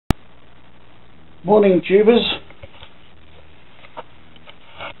Morning, tubers.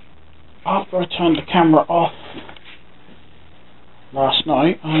 After I turned the camera off last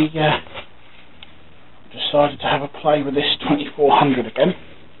night, I decided to have a play with this 2400 again.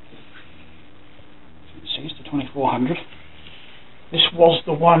 You can see it's the 2400. This was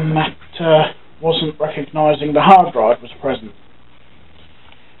the one that wasn't recognising the hard drive was present.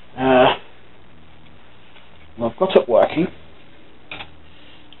 Well, I've got it working.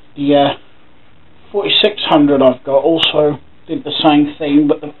 The 4600 I've got also did the same thing,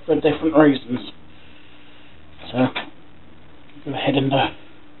 but for different reasons. So, go ahead and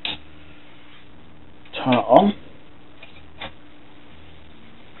turn it on.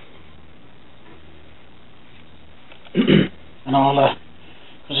 And I'll,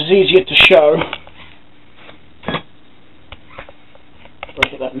 because it's easier to show. Did I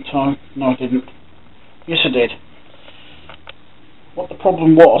hit that in time? No, I didn't. Yes, I did. What the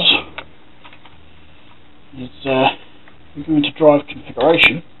problem was is we go into drive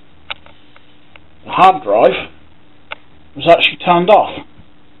configuration. The hard drive was actually turned off,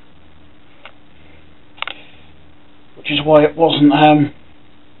 which is why it wasn't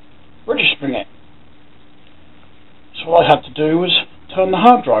registering it. So all I had to do was turn the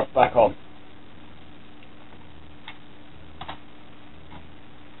hard drive back on.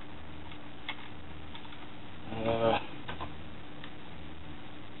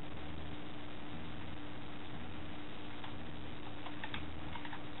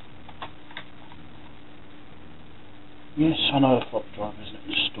 Yes, I know the floppy drive isn't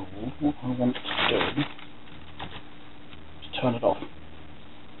installed. What I want to do is turn it off.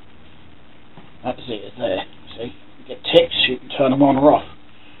 That's it, it's there. See, you get ticks, you can turn them on or off.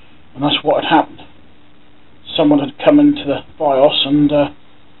 And that's what had happened. Someone had come into the BIOS and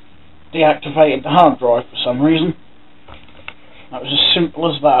deactivated the hard drive for some reason. That was as simple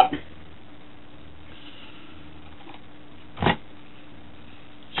as that.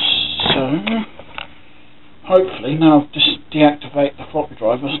 So, hopefully now I've just deactivated the floppy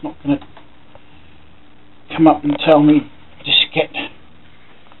drive, it's not going to come up and tell me diskette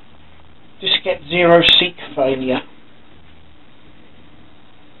 0 seek failure.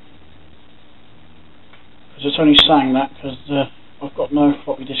 Because it's only saying that because I've got no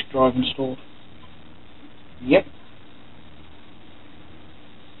floppy disk drive installed. Yep.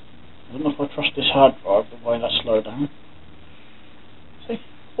 I don't know if I trust this hard drive the way that's slowed down. See?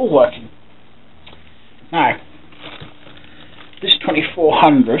 All working. Now, this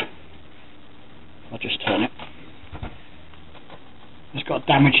 2400, I'll just turn it, it's got a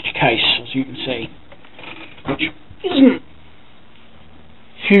damaged case, as you can see, which isn't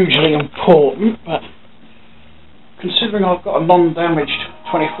hugely important, but considering I've got a non-damaged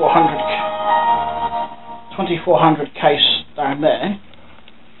 2400 case down there,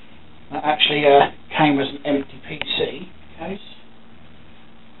 that actually came as an empty PC case,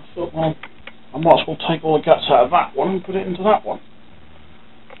 I thought, well, I might as well take all the guts out of that one and put it into that one.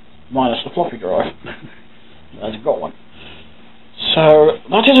 Minus the floppy drive. I've got one. So,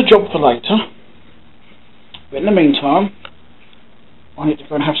 that is a job for later. But in the meantime, I need to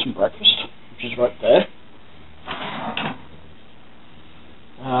go and have some breakfast, which is right there.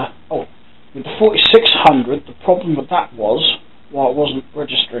 Oh, with the 4600, the problem with that was, while it wasn't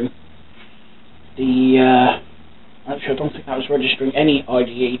registering the... actually, I don't think that was registering any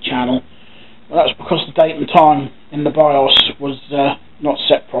IDE channel. Well, that was because the date and time in the BIOS was not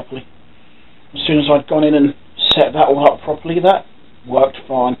set properly. As soon as I'd gone in and set that all up properly, that worked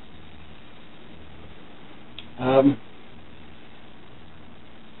fine.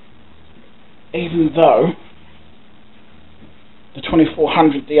 Even though the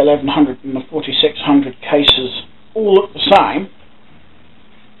 2400, the 1100 and the 4600 cases all look the same,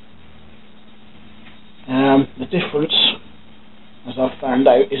 the difference, as I've found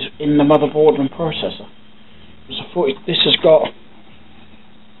out, is in the motherboard and processor. This has got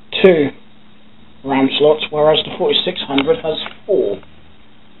 2 RAM slots, whereas the 4600 has 4.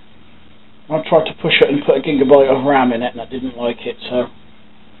 I tried to push it and put a gigabyte of RAM in it, and I didn't like it, so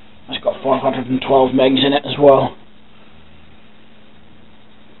it's got 512 megs in it as well.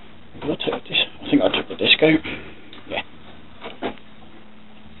 I think I took the disk out. Yeah.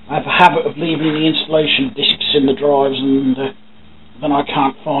 I have a habit of leaving the installation disks in the drives, and then I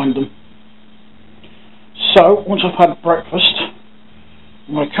can't find them. So, once I've had breakfast,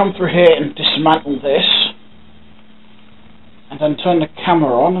 I'm going to come through here and dismantle this, and then turn the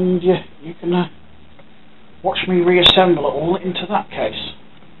camera on, and you can watch me reassemble it all into that case.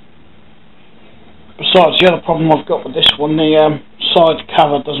 Besides, the other problem I've got with this one, the side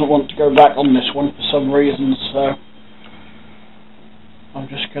cover doesn't want to go back on this one for some reason, so I'm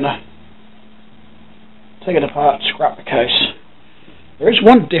just going to take it apart, scrap the case. There is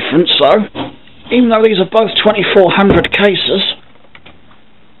one difference though, even though these are both 2400 cases,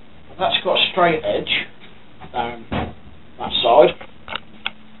 that's got a straight edge down that side,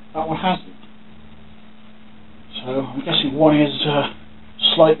 that one hasn't. So I'm guessing one is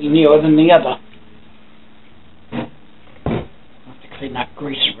slightly newer than the other. I have to clean that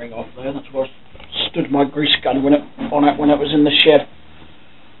grease ring off there, that's where I stood my grease gun on it when it was in the shed.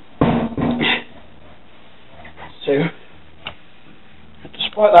 So,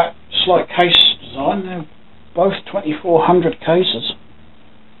 despite that slight case design, they're both 2400 cases.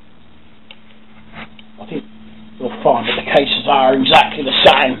 I think you'll find that the cases are exactly the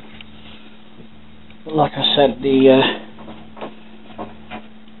same. But like I said, the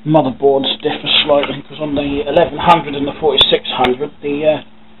motherboards differ slightly, because on the 1100 and the 4600, the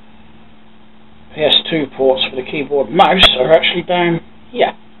PS2 ports for the keyboard and mouse are actually down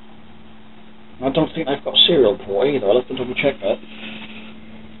here. I don't think they've got a serial port either, I'll have to double check that.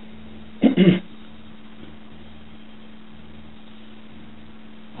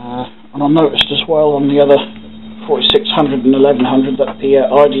 And I noticed as well on the other 4600 and 1100 that the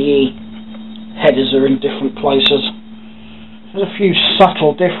IDE headers are in different places. There's a few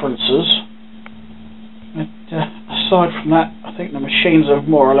subtle differences, but aside from that I think the machines are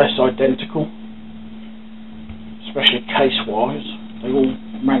more or less identical, especially case wise. They all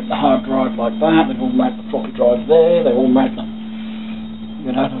mount the hard drive like that, they all mount the floppy drive there, they all mount the,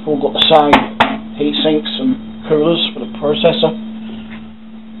 you know, they've all got the same heat sinks and coolers for the processor.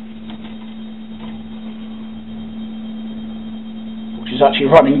 Which is actually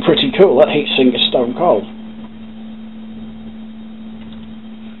running pretty cool, that heat sink is stone cold.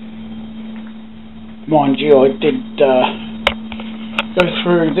 Mind you, I did go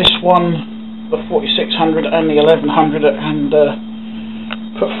through this one, the 4600 and the 1100, and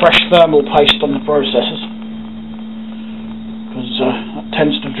put fresh thermal paste on the processors, because that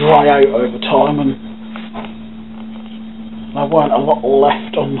tends to dry out over time, and there weren't a lot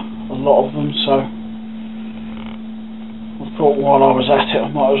left on a lot of them, so I thought while I was at it I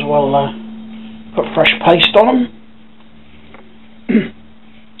might as well put fresh paste on them.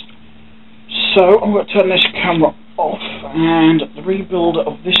 So I'm going to turn this camera off, and the rebuild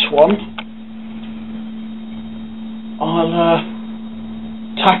of this one I'll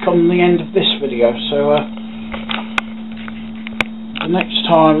tack on the end of this video, so the next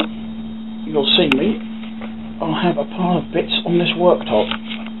time you'll see me I'll have a pile of bits on this worktop,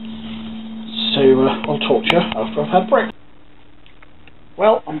 so I'll talk to you after I've had breakfast.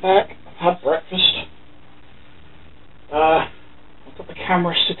 Well, I'm back, I've had breakfast. I've got the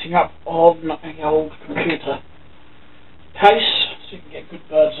camera sitting up on the old computer case so you can get a good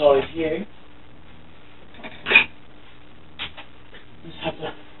bird's eye view. Let's have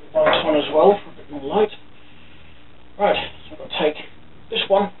the light on as well for a bit more light. Right, so I've got to take this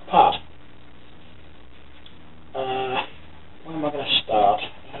one apart. Where am I going to start?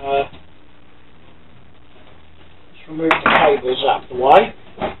 Let's remove the cables out of the way.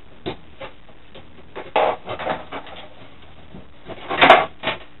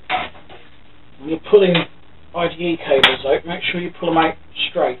 When you're pulling IDE cables out, make sure you pull them out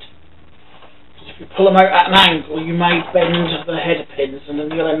straight. If you pull them out at an angle, you may bend the header pins, and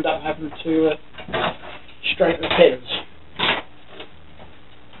then you'll end up having to straighten the pins.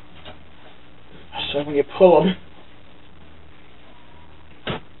 So when you pull them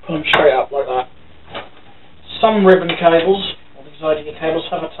straight up like that. Some ribbon cables, or these IDE cables,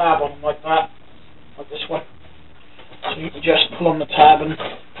 have a tab on them like that, like this one. So you can just pull on the tab and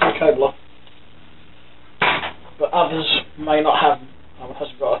pull the cable off. But others may not have them. It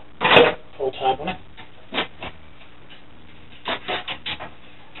hasn't got a full tab on it.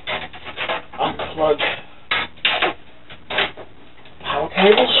 Unplug power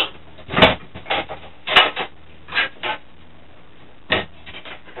cables.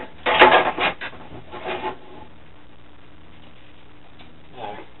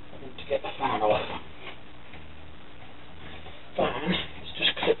 Now, I need to get the fan off. Fan is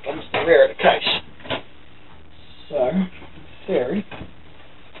just clipped onto the rear of the case. So, in theory,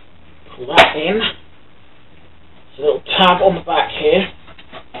 pull that in. There's a little tab on the back here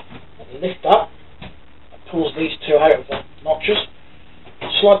that you lift up. That pulls these two out of the notches.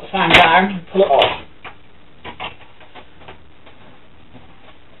 Slide the fan down and pull it off.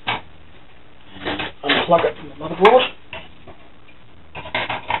 Unplug it from the motherboard.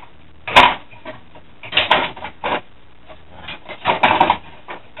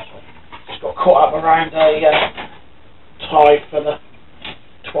 Just got caught up around a tie for the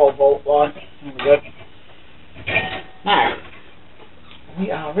 12 volt line. There we go. Now,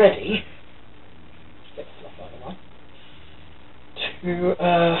 we are ready to get the to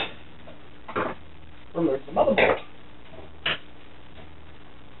remove the motherboard.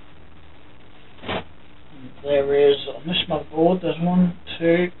 And there is, on this motherboard, there's 1,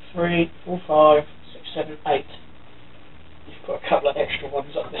 2, 3, 4, 5, 6, 7, 8. You've got a couple of extra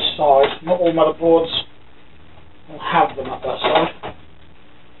ones up this side. Not all motherboards will have them up that side.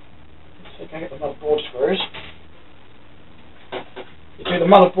 So go get the motherboard screws. You do the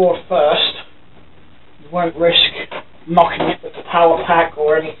motherboard first. You won't risk knocking it with the power pack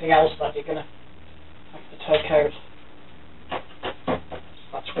or anything else that you're going to have to take out.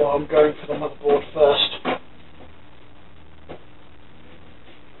 That's why I'm going for the motherboard first.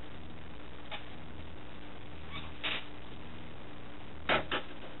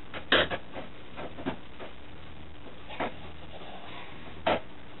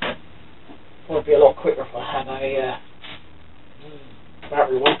 Would be a lot quicker if I had a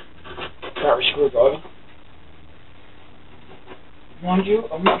battery screwdriver. Mind you,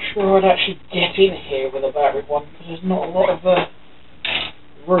 I'm not sure I'd actually get in here with a battery one because there's not a lot of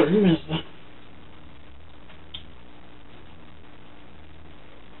room, is there?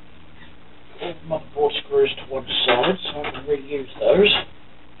 All the motherboard screws to one side, so I can reuse those.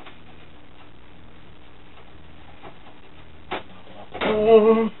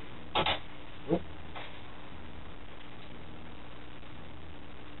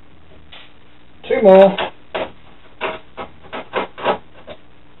 Two more.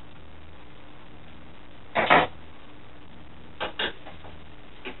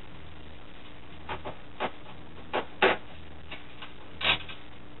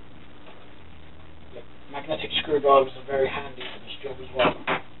 Magnetic screwdrivers are very handy for this job as well.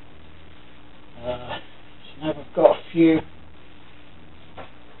 So now we've got a few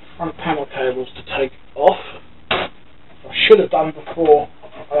front panel cables to take off. I should have done before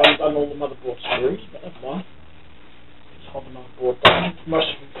I undone all the motherboard screws, but never mind. Just hold the motherboard down. Most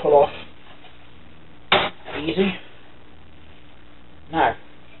of them pull off easy. Now, in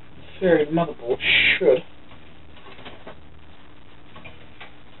theory, the motherboard should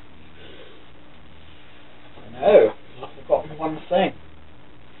I've forgotten one thing.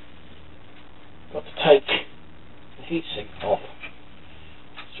 Got to take the heatsink off.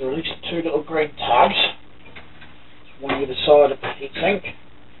 So release the two little green tabs. One either side of the heatsink.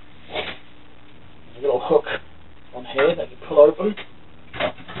 There's a little hook on here that you pull open. Lift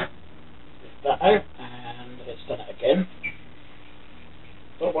that out, and it's done it again.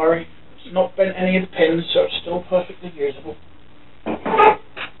 Don't worry, it's not bent any of the pins, so it's still perfectly usable.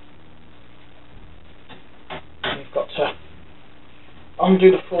 You've got to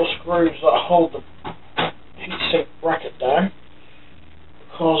undo the 4 screws that hold the heatsink bracket down,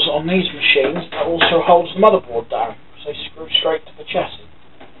 because on these machines that also holds the motherboard down, so they screw straight to the chassis.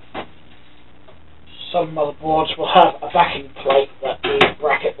 Some motherboards will have a backing plate that the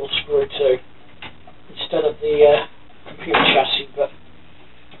bracket will screw to instead of the computer chassis, but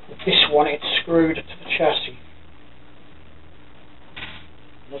with this one it's screwed to the chassis.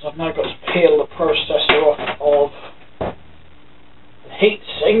 And as I've now got to peel the processor off of the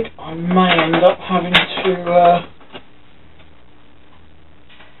heatsink, I may end up having to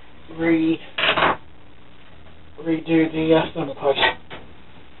redo the thermal paste.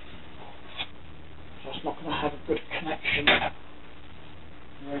 So it's not going to have a good connection. Right,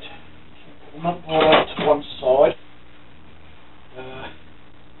 so put the motherboard over to one side.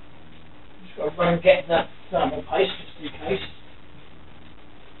 Just got to go and get the thermal paste just in case.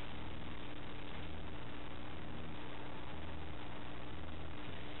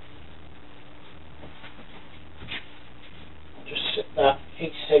 Sit that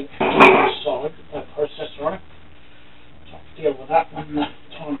heatsink on the side with that processor on it. So I'll deal with that when the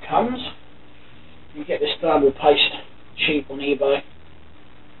time comes. You get this thermal paste cheap on eBay.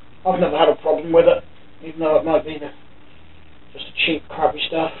 I've never had a problem with it, even though it might be just a cheap crappy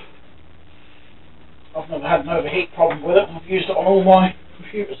stuff. I've never had an overheat problem with it. I've used it on all my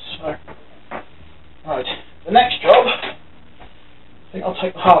computers. So, right, the next job, I think I'll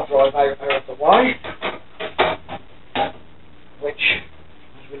take the hard drive out of the way, which,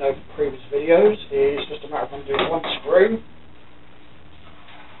 as we know from previous videos, is just a matter of undoing one screw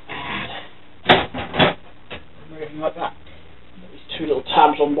and removing like that. These two little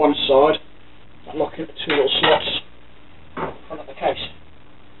tabs on one side that lock into two little slots in front of the case.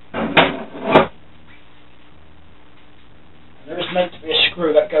 And there is meant to be a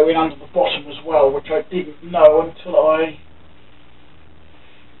screw that go in under the bottom as well, which I didn't know until I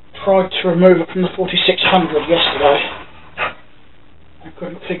tried to remove it from the 4600 yesterday. I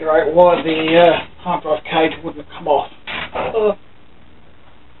couldn't figure out why the hard drive cage wouldn't come off.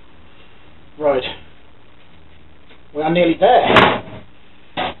 Right. We are nearly there.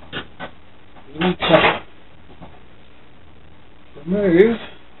 remove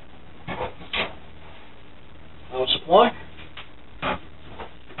power supply,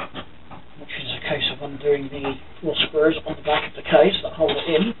 which is a case of undoing the 4 screws on the back of the case that hold it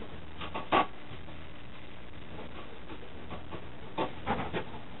in.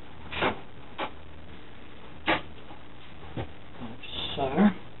 So,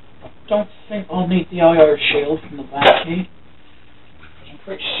 I don't think I'll need the I/O shield from the back here. I'm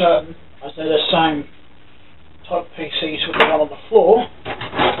pretty certain, as they're the same type PCs with the one on the floor,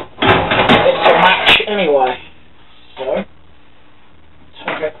 it's a match anyway. So,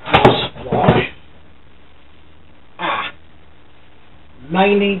 take it as large.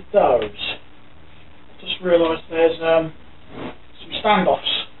 May need those. Just realised there's some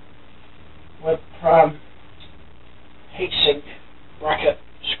standoffs with heatsink bracket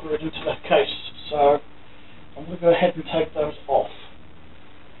screwed into the case, so I'm going to go ahead and take those off.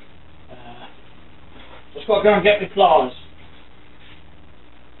 Just got to go and get my pliers.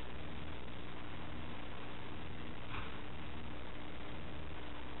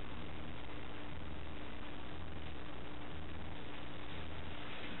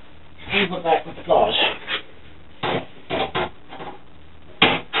 We'll go back with the pliers. So,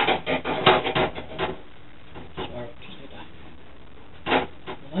 just need that.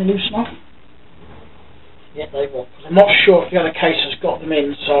 Will they loosen off? Yeah, they will. I'm not sure if the other case has got them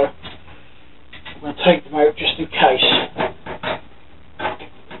in, so I'm going to take them out just in case.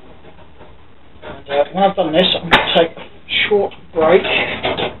 And when I've done this, I'm going to take a short break,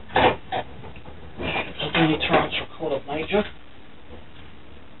 because I do need to answer a call of major.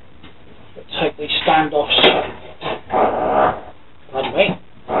 Take these standoffs. Pardon me.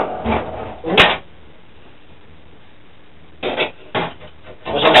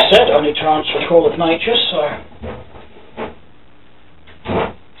 As I said, I need to answer a call of nature, so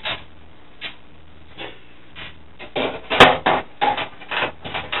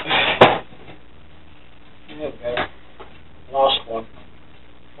there we go. Last one.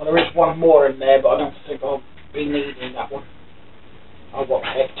 Well, there is one more in there, but I don't think I'll be needing that one. Oh, what the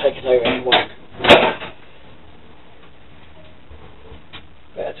heck, take it out anyway.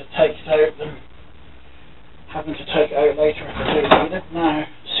 Better to take it out than having to take it out later if I do need it. Now,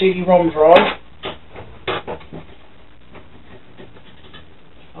 CD-ROM drive. As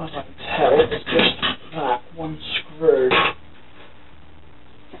far as I can tell, it's just that one screw.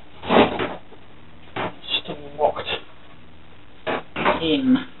 Still locked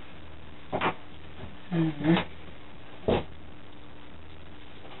in.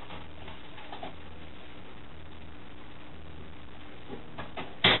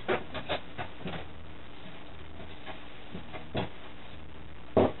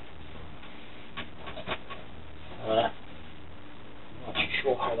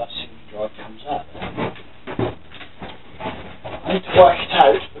 Sure how that CD drive comes out. I need to work it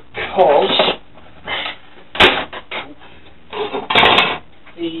out because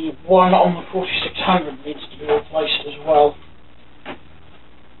the one on the 4600 needs to be replaced as well.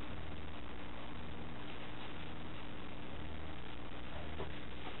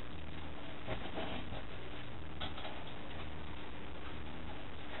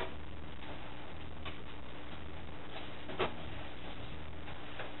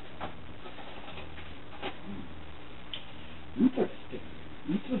 Interesting.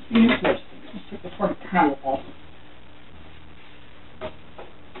 Let's take the front panel off.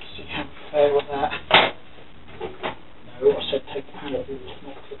 See how we fare with that. No, I said take the panel off,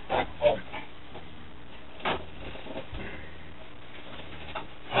 not put the back on.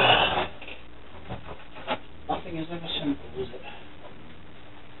 Nothing is ever simple, is it?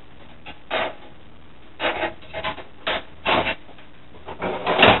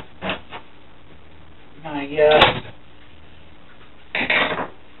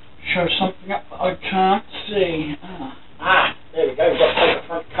 Show something up that I can't see. There we go, we've got to take the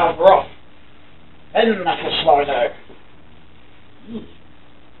front cover off. Then that will slide out.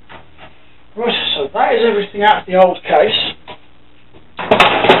 Right, so that is everything out of the old case. Put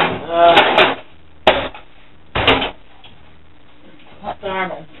that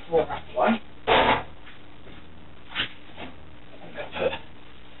down on the floor that way. I'm going to put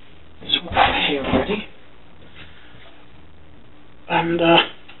this one up here ready. And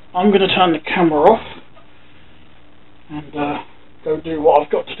I'm going to turn the camera off and go do what I've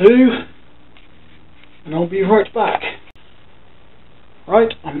got to do, and I'll be right back.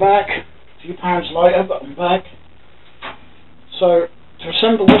 Right, I'm back. A few pounds later, but I'm back. So, to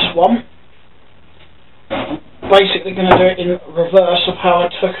assemble this one, I'm basically going to do it in reverse of how I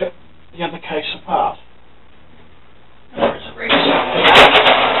took the other case apart. There is a reason.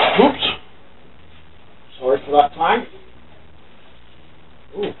 Oops. Sorry for that time.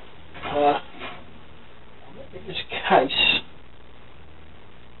 I'll give this case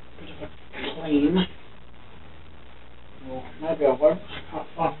a bit of a clean. Or maybe I won't. I can't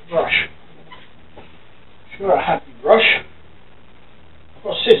find the brush. Sure, I had the brush. I've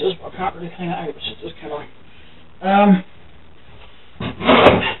got scissors, but I can't really clean it out with scissors, can I?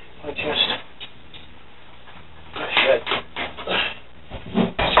 I just let's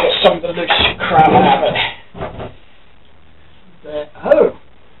get some of the loose crap out of it. There. Oh,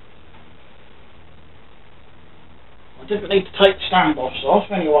 I didn't need to take the standoffs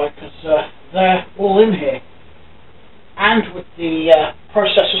off anyway, because they're all in here, and with the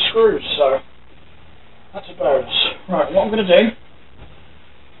processor screws, so that's a bonus. Right, what I'm going to do, I'm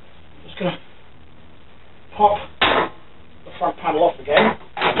just going to pop the front panel off again,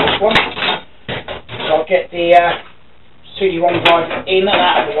 this one, so I'll get the CD-ROM drive in and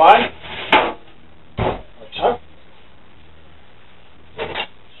out of the way, like so.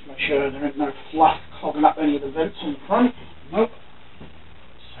 Just make sure there ain't no fluff clogging up any of the vents on the front. Nope.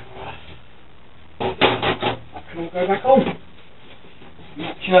 So that can all go back on.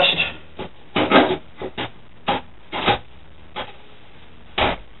 Not just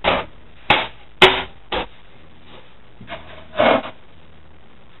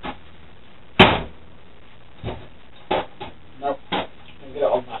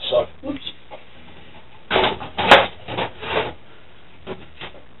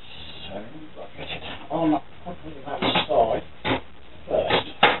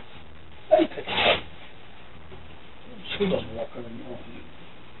doesn't work anymore.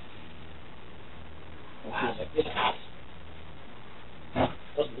 Or has it? It has.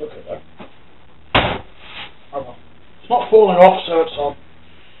 Doesn't look it though. Oh well. It's not falling off, so it's on.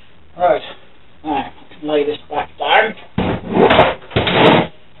 Right. Now, I can lay this back down.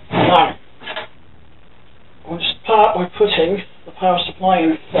 Now, I'm going to start by putting the power supply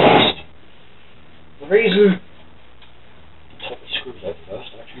in first. The reason... I'll take the screws out first,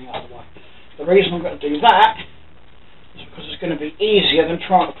 actually, out of the way. The reason I'm going to do that is because it's going to be easier than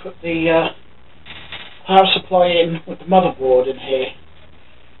trying to put the power supply in with the motherboard in here,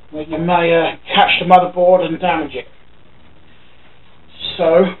 where you may catch the motherboard and damage it.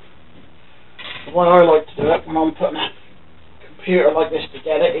 So, the way I like to do it when I'm putting a computer like this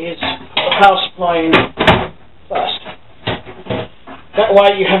together is put the power supply in first. That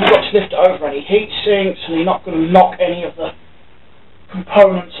way you haven't got to lift it over any heat sinks, and you're not going to knock any of the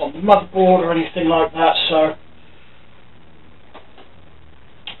components on the motherboard or anything like that, so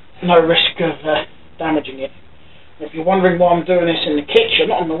no risk of damaging it. And if you're wondering why I'm doing this in the kitchen,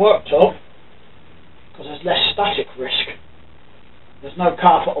 not on the worktop, because there's less static risk. There's no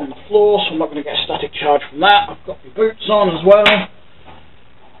carpet on the floor, so I'm not going to get a static charge from that. I've got my boots on as well,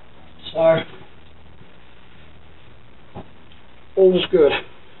 so all's good.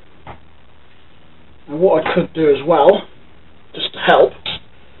 And what I could do as well, just to help,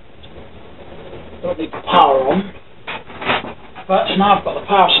 don't need the power on, but now I've got the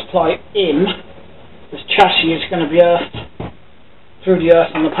power supply in, this chassis is going to be earthed through the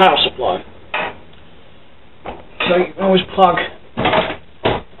earth on the power supply. So you can always plug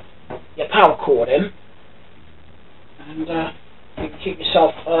your power cord in, and you can keep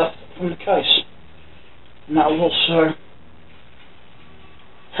yourself earthed from the case. And that will also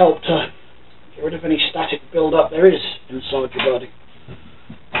help to get rid of any static build-up there is inside your body.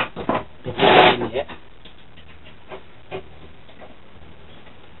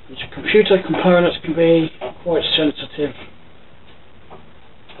 Computer components can be quite sensitive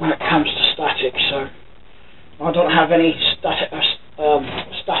when it comes to static, so I don't have any static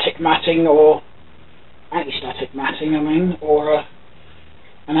matting or anti-static matting, or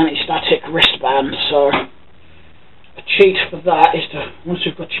an anti-static wristband, so a cheat for that is to, once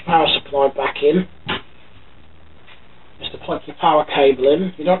you've got your power supply back in, is to plug your power cable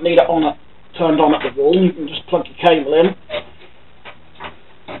in. You don't need it on turned on at the wall, you can just plug your cable in,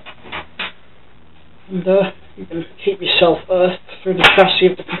 and you can keep yourself earthed through the chassis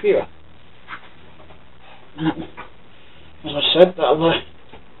of the computer. And as I said, that'll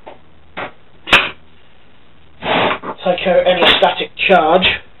take out any static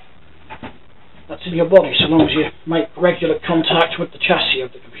charge that's in your body, so long as you make regular contact with the chassis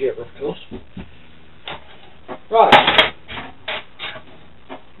of the computer, of course. Right.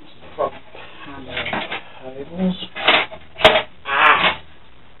 That's the front panel cables.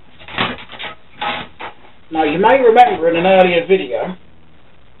 Now you may remember in an earlier video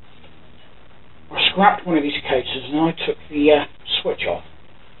I scrapped one of these cases and I took the switch off.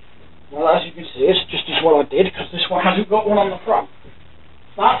 Well, as you can see, it's just as well I did, because this one hasn't got one on the front.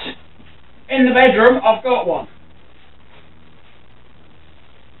 But in the bedroom I've got one.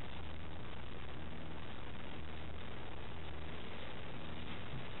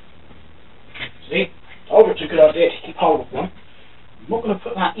 See, I told you it's a good idea to keep hold of one. I'm not going to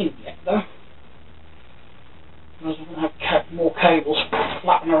put that in yet though, because I'm going to have more cables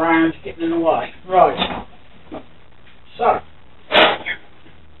flapping around getting in the way. Right, so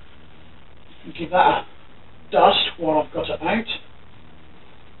give that a dust while I've got it out.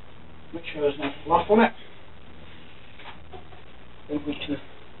 Make sure there's no fluff on it. Then we can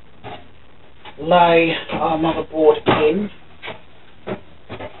lay our motherboard in.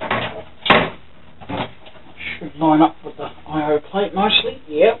 Should line up with the I/O plate nicely.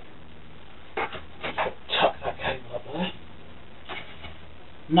 Yep. Tuck that cable up there.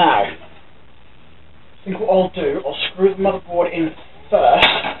 Now, I think what I'll do, I'll screw the motherboard in first,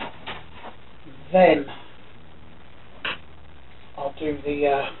 then I'll do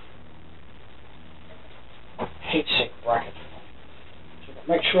the heatsink bracket. So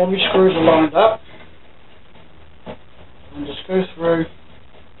make sure all your screws are lined up, and just go through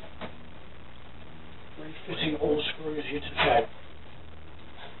refitting all the screws here to the cable.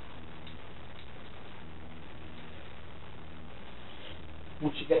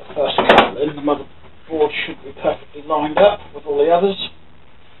 Once you get the first couple in, the motherboard should be perfectly lined up with all the others,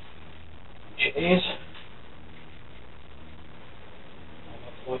 which it is. That'll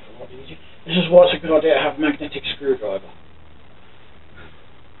make life a lot easier. This is why it's a good idea to have a magnetic screwdriver.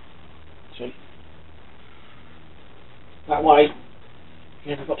 See? That way, you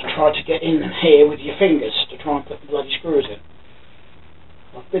haven't got to try to get in here with your fingers to try and put the bloody screws in.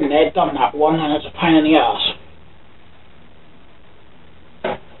 I've been there, done that one, and it's a pain in the arse.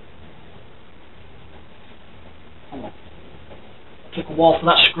 It took a while for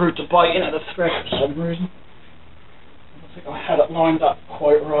that screw to bite into the thread for some reason. I don't think I had it lined up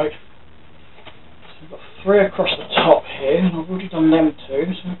quite right. So I've got 3 across the top here, and I've already done them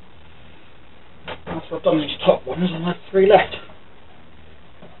 2, so after I've done these top ones, I'll have 3 left.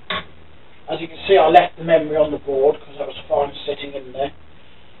 As you can see, I left the memory on the board because that was fine sitting in there.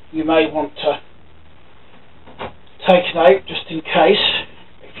 You may want to take it out just in case,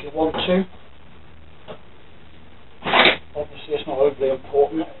 if you want to. Obviously it's not overly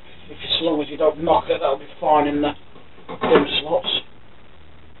important. As long as you don't knock it, that'll be fine in the DIMM slots.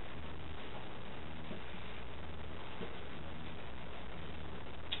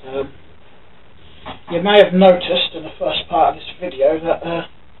 You may have noticed in the first part of this video that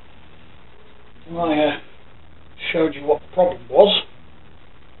I showed you what the problem was,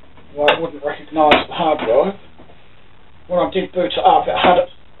 why it wouldn't recognise the hard drive. When I did boot it up, it had a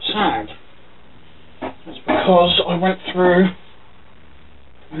sound. That's because I went through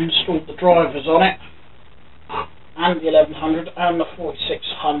and installed the drivers on it, and the 1100 and the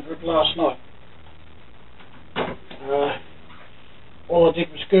 4600 last night. All I did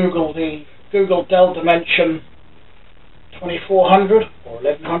was Google Dell Dimension 2400 or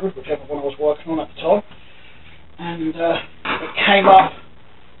 1100, whichever one I was working on at the time, and it came up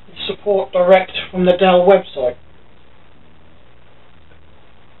with support direct from the Dell website.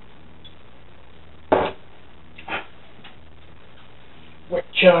 Which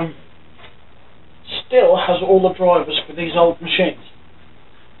still has all the drivers for these old machines.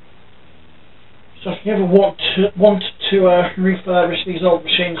 So if you ever want to refurbish these old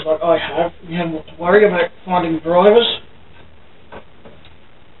machines like I have, you haven't got to worry about finding drivers.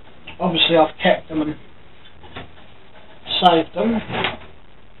 Obviously I've kept them and saved them,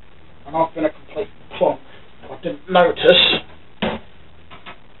 and I've been a complete plonk. I didn't notice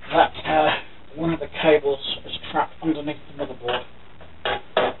that one of the cables is trapped underneath the motherboard.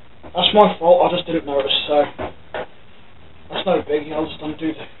 That's my fault, I just didn't notice, so that's no biggie. I'll just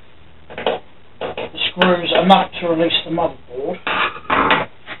undo the screws enough to release the motherboard.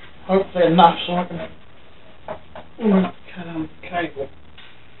 Hopefully enough so I can cut down the cable.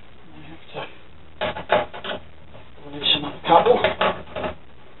 I have to release another couple.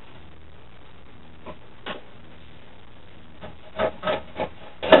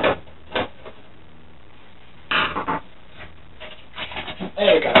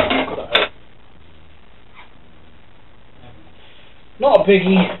 There we go. Got it out. Not a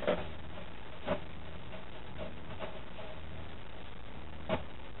biggie.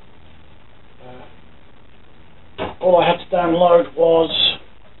 All I had to download was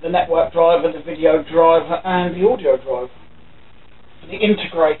the network driver, the video driver, and the audio driver for the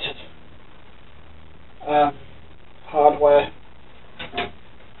integrated hardware.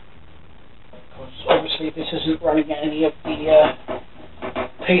 Because obviously this isn't running any of the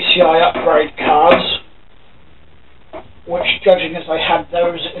PCI upgrade cards, which, judging as I had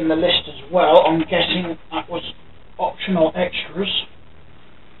those in the list as well, I'm guessing that was optional extras.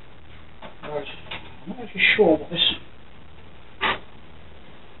 Right. I'm not actually sure what this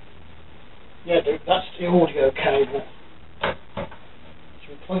Yeah, dude, that's the audio cable. So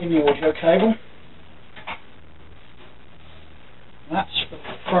we plug in the audio cable. That's for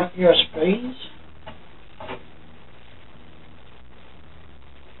the front USBs.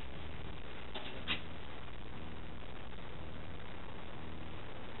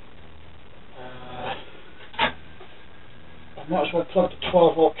 I might as well plug the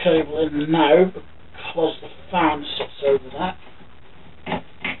 12 volt cable in now because the fan sits over that.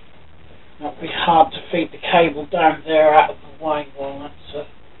 That would be hard to feed the cable down there out of the way while that's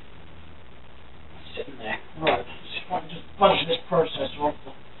sitting there. Right, let's see if I can just budge this processor off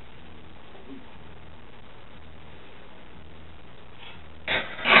the...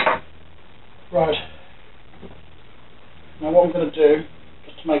 Right. Now what I'm going to do,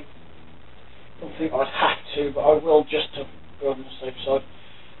 just to make... I don't think I'd have to, but I will just to go on the safe side.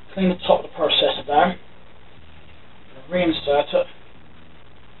 Clean the top of the processor down. Reinsert it.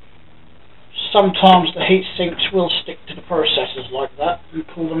 Sometimes the heat sinks will stick to the processors like that and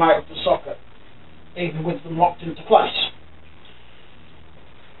pull them out of the socket, even with them locked into place.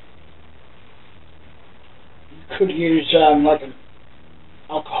 You could use like an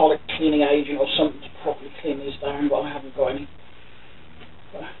alcoholic cleaning agent or something to properly clean these down, but I haven't got any.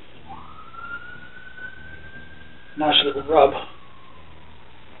 Nice little rub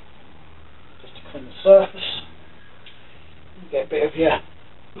just to clean the surface. You get a bit of your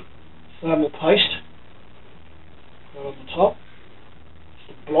thermal paste right on the top.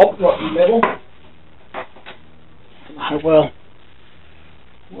 Just a blob right in the middle. Don't know how well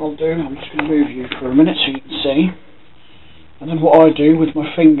I'll do. I'm just going to move you for a minute so you can see. And then what I do with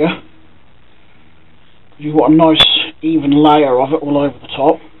my finger, you want a nice even layer of it all over the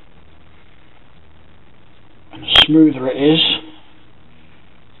top. And the smoother it is,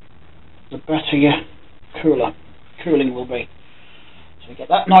 the better your cooling will be. So we get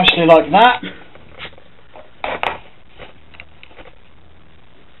that nicely like that.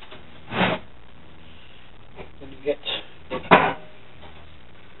 Then you get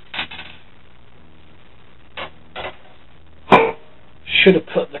should have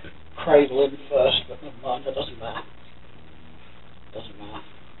put the cradle in first, but never mind, it doesn't matter. Doesn't matter.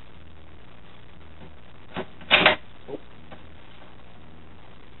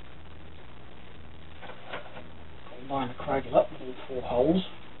 Line the cradle up with all 4 holes.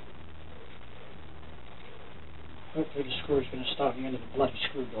 Hopefully the screw is going to start the end of the bloody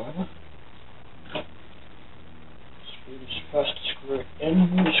screwdriver. First screw it in.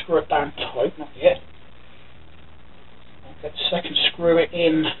 I'm going to screw it down tight, not yet. I'll get the second screw it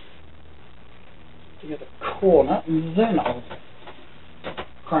in to the other corner, and then I'll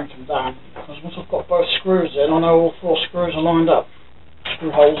crank them down. Because once I've got both screws in, I know all 4 screws are lined up.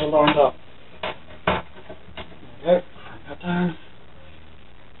 Screw holes are lined up. There we go, crank that down.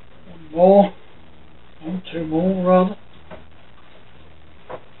 1 more, and 2 more rather.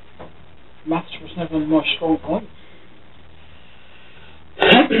 Maths was never my strong point.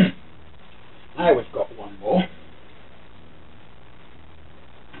 Now we've got 1 more.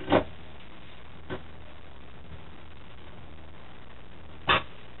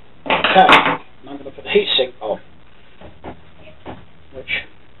 Okay, now I'm going to put the heatsink on, which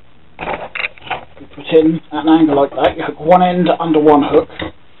you put in at an angle like that. You hook one end under one hook,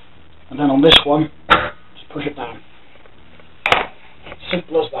 and then on this one, just push it down.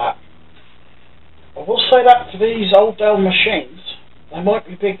 Simple as that. I will say that to these old Dell machines, they might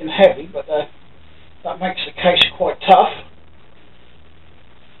be big and heavy, but that makes the case quite tough,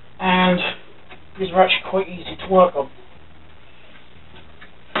 and these are actually quite easy to work on.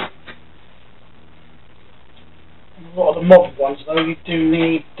 A lot of the modern ones, though, you do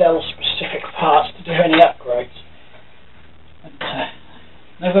need Dell specific parts to do any upgrades. But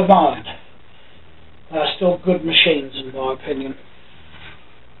never mind. They are still good machines, in my opinion.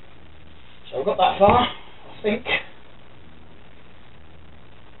 So I've got that far, I think.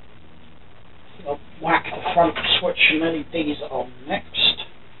 I'll whack the front switch and LEDs on next.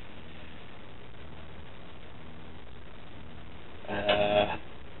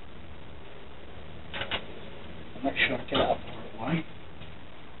 Make sure I get it up the right way.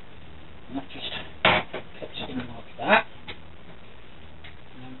 And that just clips it in like that.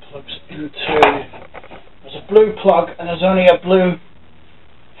 And then plugs into... There's a blue plug and there's only a blue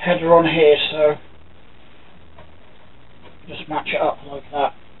header on here, so just match it up like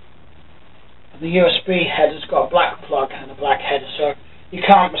that. And the USB header's got a black plug and a black header, so you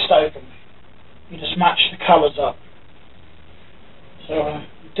can't mistake them. You just match the colours up. So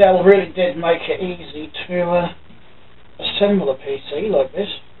Dell really did make it easy to assemble a PC like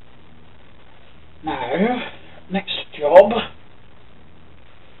this. Now, next job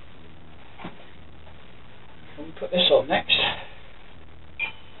put this on next,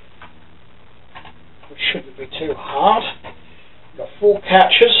 which shouldn't be too hard. We've got 4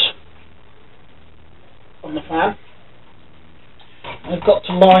 catches on the fan. They've got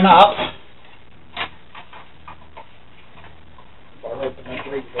to line up. I've got to open that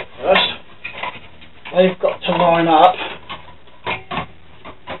green bit first. They've got to line up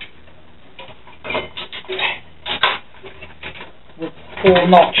with 4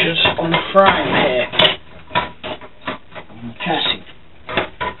 notches on the frame here, on the chassis.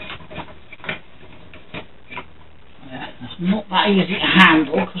 Yeah, it's not that easy to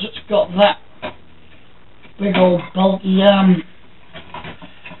handle because it's got that big old bulky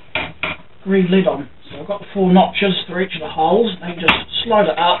green lid on. So I've got the 4 notches through each of the holes. They just slide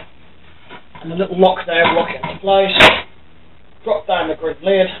it up, and the little lock there will lock it into place. Drop down the green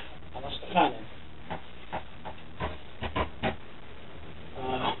lid, and that's the fan in.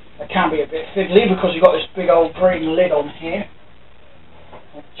 It can be a bit fiddly because you've got this big old green lid on here,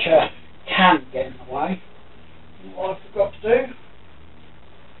 which can get in the way. And what I forgot to do,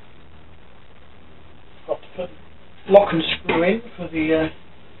 I've got to put lock and screw in for the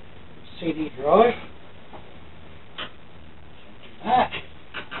CD drive. Do that.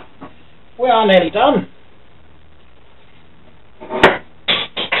 We are nearly done.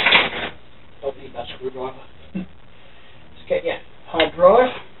 Don't need that screwdriver. Let's get your hard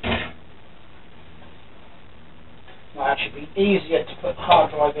drive. Might actually be easier to put the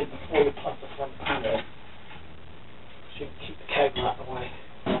hard drive in before you plug the front panel in, so you can keep the cable out of the way.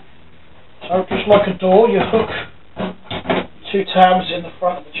 So just like a door, you hook 2 tabs in the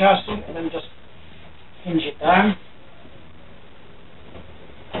front of the chassis and then just hinge it down.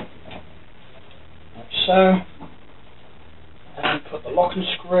 Like so. And put the lock and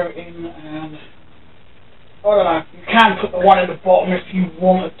screw in, and I don't know, you can put the one in the bottom if you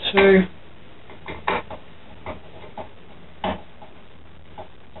wanted to.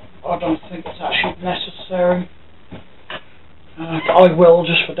 I don't think it's actually necessary. I will,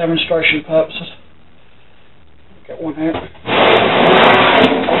 just for demonstration purposes. Get one out.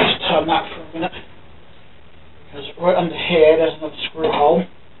 I'll just turn that for a minute, because right under here there's another screw hole.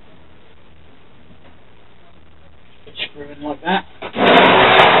 Just screw in like that. I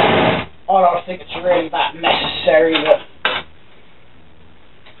don't think it's really that necessary, but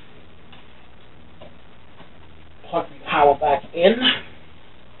plug the power back in.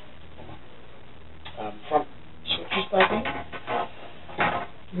 Front switches back in.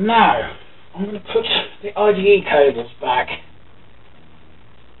 Now, I'm going to put the IDE cables back.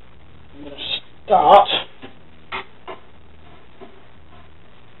 I'm going to start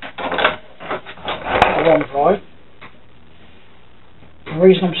the ROM drive. The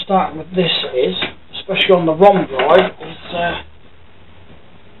reason I'm starting with this is, especially on the ROM drive, is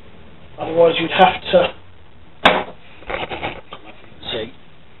otherwise you'd have to,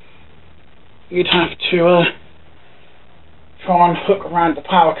 you'd have to try and hook around the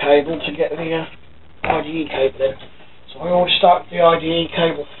power cable to get the IDE cable in. So I always start with the IDE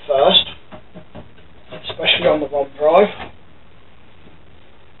cable first, especially on the ROM drive.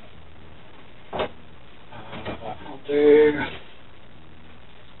 I'll do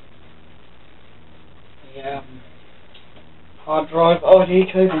the hard drive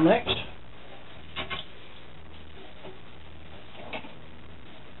IDE cable next.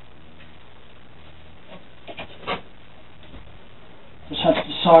 Just have to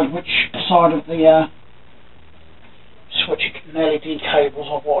decide which side of the switching and LED cables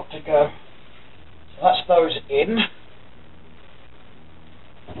I want to go. So that's those in.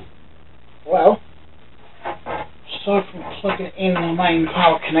 Well, aside from plugging in the main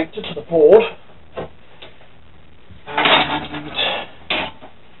power connector to the board, and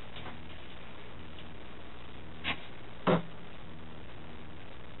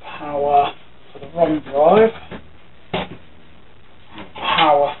power for the ROM drive,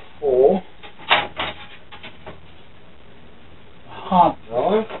 power for the hard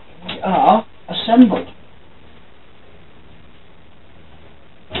drive, we are assembled.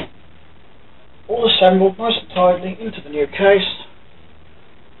 All assembled nice and tidily into the new case.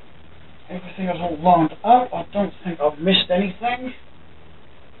 Everything is all lined up. I don't think I've missed anything.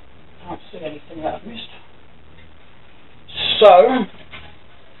 Can't see anything that I've missed. So,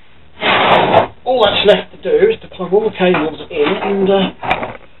 all that's left to do is to plug all the cables in and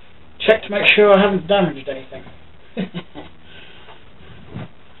check to make sure I haven't damaged anything.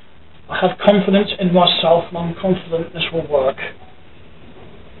 I have confidence in myself and I'm confident this will work.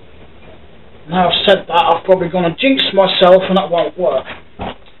 Now I've said that, I've probably going to jinx myself and that won't work.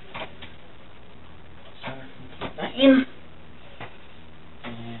 So, put that in.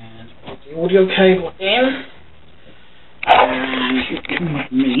 And put the audio cable in.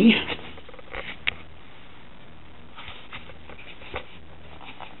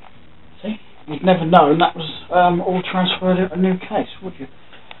 you'd never known that was all transferred in a new case, would you?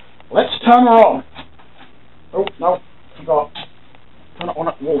 Let's turn her on. Oh, no, forgot. Turn it on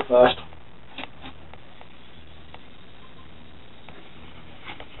at the wall first.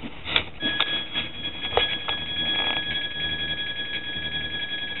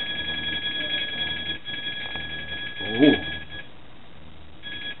 Ooh.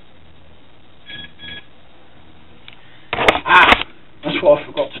 That's what I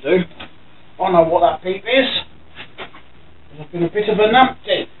forgot to do. I know what that beep is. There's been a bit of a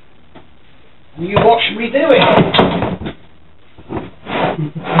numpty. And you watch me do it.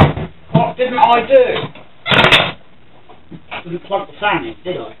 What didn't I do? Didn't plug the fan in,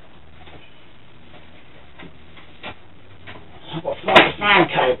 did I? I've got to find the fan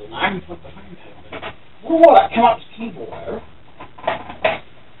cable now and plug the fan cable in. I wonder why that came up as keyboard error.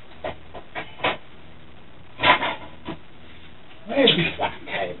 Where's my fan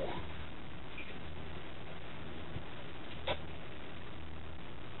cable?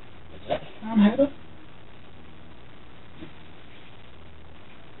 Is that the fan header?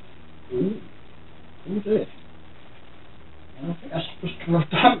 Ooh dear. I don't think I'm supposed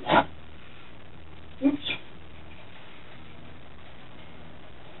to have done that. Oops.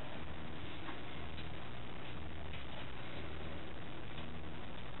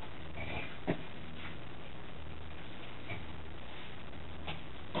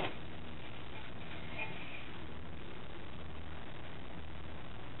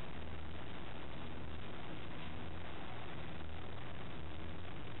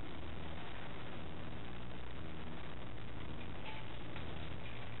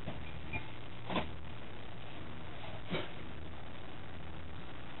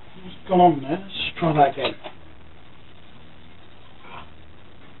 What's gone on there? Let's try that again.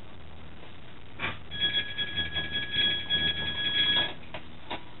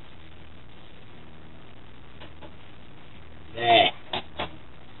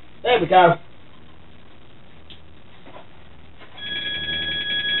 There we go.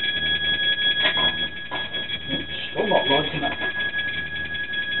 Still not liking it.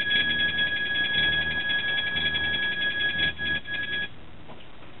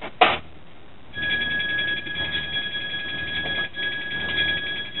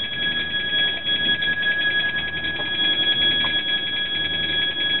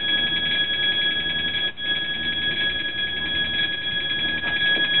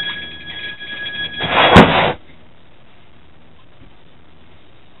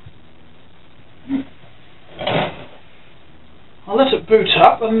 I'll let it boot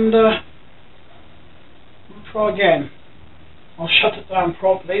up and we'll try again. I'll shut it down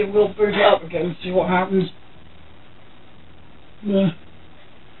properly and we'll boot it up again and see what happens. What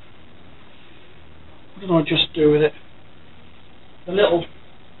did I just do with it? The little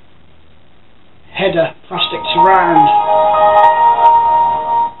header plastic surround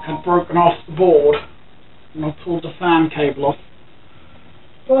had broken off the board and I pulled the fan cable off.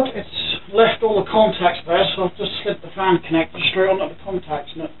 But it's left all the contacts there, so I've just slid the fan connector straight onto the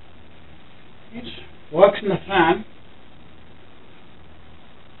contacts and it's working the fan.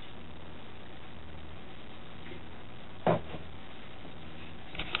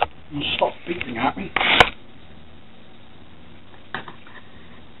 And stop beeping at me.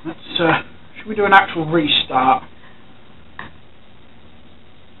 Let's should we do an actual restart?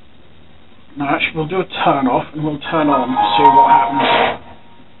 No, actually we'll do a turn off and we'll turn on to see what happens.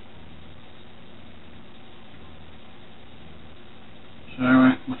 So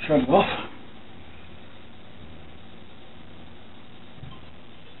we'll turn it off.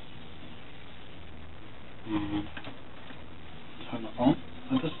 And turn it on.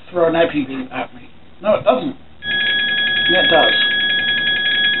 It'll just throw an epi beep at me. No, it doesn't. Yeah, it does.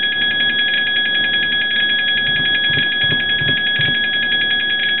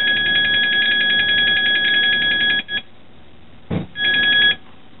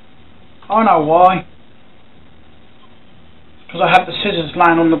 I know why. Because I had the scissors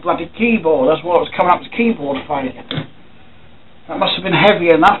lying on the bloody keyboard. That's why it was coming up as keyboard failure. That must have been heavy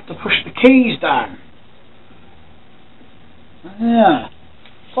enough to push the keys down. Yeah.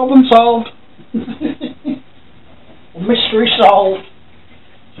 Problem solved. Or mystery solved.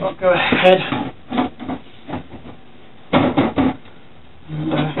 So I'll go ahead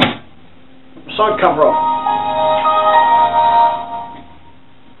and put the side cover on.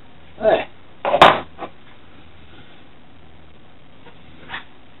 There.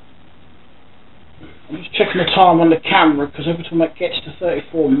 I'm just checking the time on the camera because every time it gets to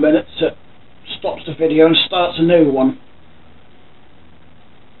 34 minutes it stops the video and starts a new one.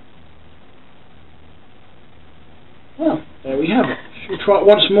 Well, there we have it. Should we try it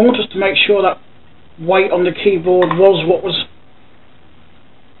once more just to make sure that weight on the keyboard was what was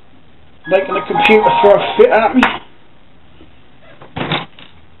making the computer throw a fit at me.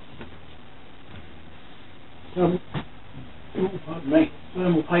 Pardon me,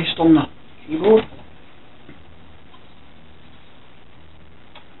 thermal paste on the keyboard.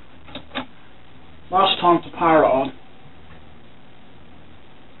 Last time to power it on.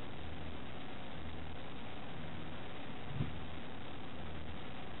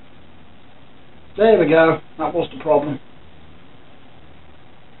 There we go, that was the problem.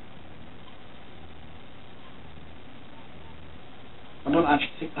 I don't actually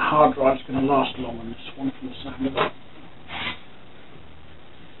think the hard drive's going to last long on this one from the sound of it.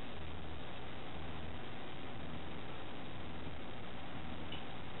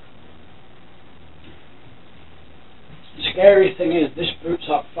 The scary thing is this boots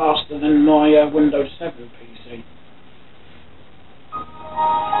up faster than my Windows 7 PC.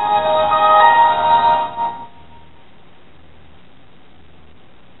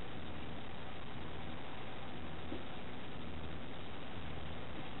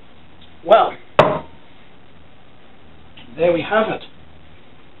 Well, there we have it.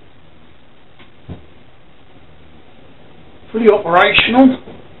 Fully operational.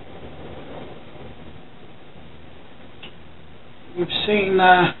 We've seen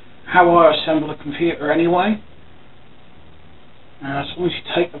how I assemble a computer anyway. As long as you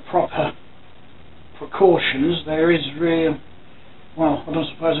take the proper precautions, there is real, well, I don't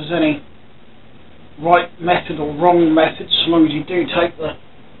suppose there's any right method or wrong method, so long as you do take the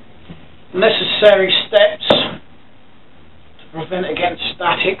necessary steps to prevent against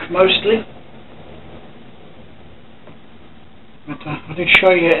static mostly. But I did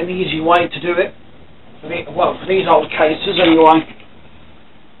show you an easy way to do it, for these old cases anyway.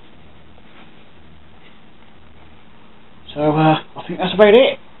 So I think that's about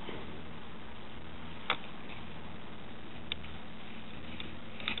it.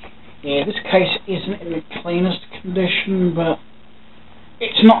 Yeah, this case isn't in the cleanest condition, but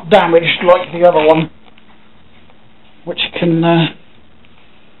it's not damaged like the other one, which can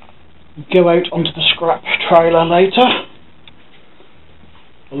go out onto the scrap trailer later,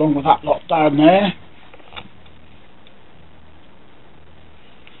 along with that lot down there.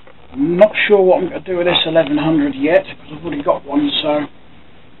 I'm not sure what I'm going to do with this 1100 yet, because I've already got one, so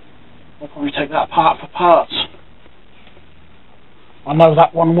I'll probably take that apart for parts. I know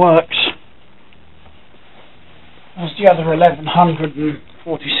that one works. There's the other 1100 and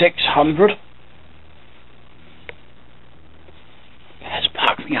 4600. Let's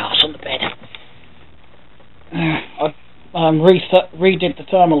park my arse on the bed. I redid the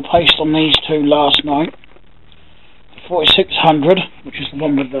thermal paste on these two last night. 4600, which is the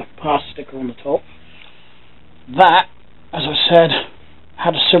one with the pass sticker on the top. That, as I said,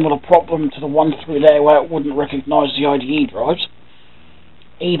 had a similar problem to the one through there where it wouldn't recognise the IDE drives,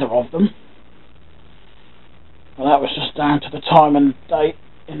 either of them. Well, that was just down to the time and date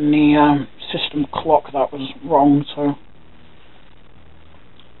in the system clock that was wrong. So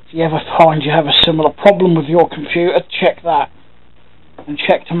if you ever find you have a similar problem with your computer, check that, and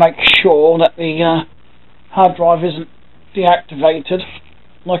check to make sure that the hard drive isn't deactivated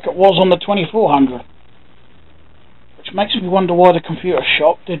like it was on the 2400, which makes me wonder why the computer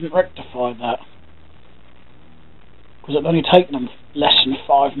shop didn't rectify that, because it only taken them less than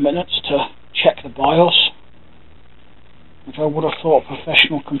 5 minutes to check the BIOS, which I would have thought a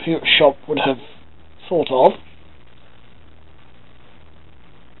professional computer shop would have thought of.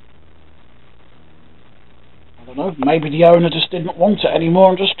 I don't know, maybe the owner just didn't want it anymore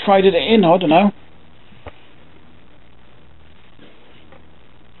and just traded it in, I don't know.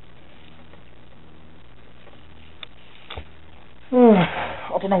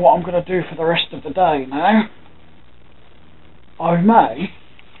 I don't know what I'm going to do for the rest of the day now. I may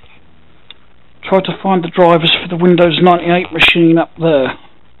try to find the drivers for the Windows 98 machine up there, to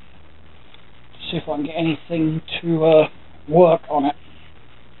see if I can get anything to work on it.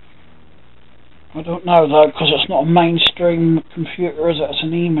 I don't know though, because it's not a mainstream computer, is it? It's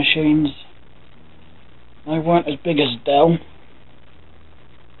an E-machines. They weren't as big as Dell.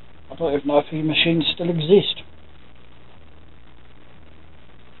 I don't even know if E-machines still exist.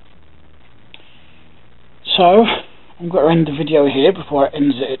 So, I'm going to end the video here before it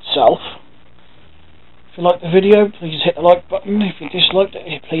ends it itself. If you like the video, please hit the like button. If you disliked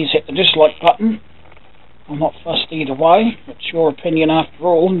it, please hit the dislike button. I'm not fussed either way. It's your opinion after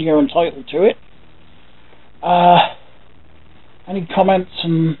all, and you're entitled to it. Any comments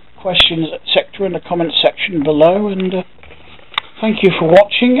and questions, etc. in the comment section below, and thank you for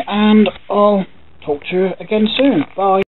watching, and I'll talk to you again soon. Bye.